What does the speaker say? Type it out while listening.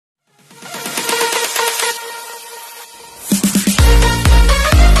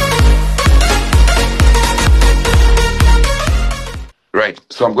Right.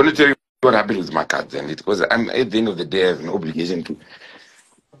 So I'm going to tell you what happened with Makadzi, and because I'm at the end of the day, I have an obligation to.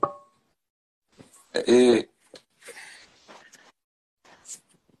 Uh,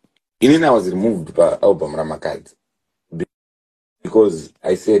 I was removed by album Ramakadzi because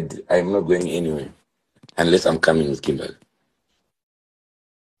I said I'm not going anywhere unless I'm coming with Kimberly.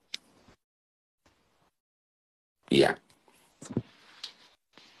 Yeah,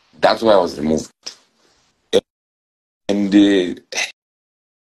 that's why I was removed. And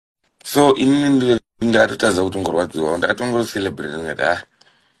so in the ndakatotadza kuti ngorwadziwa ndakatongocelebrate ngati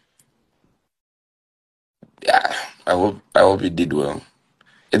yeah, I hope it did well.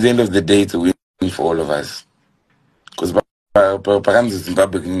 At the end of the day, it's a win for all of us. Because pakanzi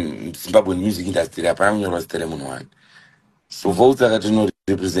Zimbabwean music industry apakanyorwa zita remunhu one. So votes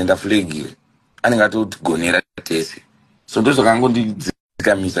akatinorepresenta flag anenge atotigonera tese. So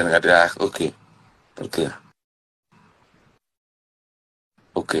ndozvakangondidzikamisa ndikati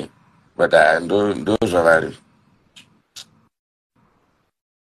okay. But ndo zvavari.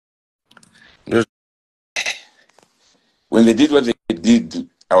 When they did what they did,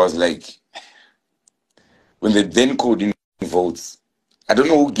 I was like, when they then called in votes, I don't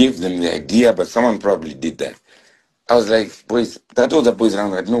know who gave them the idea, but someone probably did that. I was like, boys, that was the boys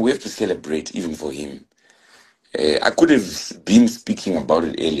around. I no, we have to celebrate even for him. I could have been speaking about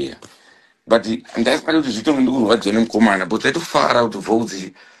it earlier, but and that's why you don't know what Jenem Komana, but they too far out of votes.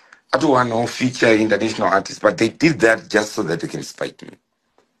 I don't want to feature international artists, but they did that just so that they can spite me.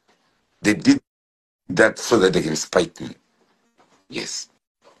 They did that so that they can spite me. Yes.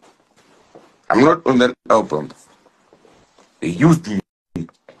 I'm not on that album. They used me.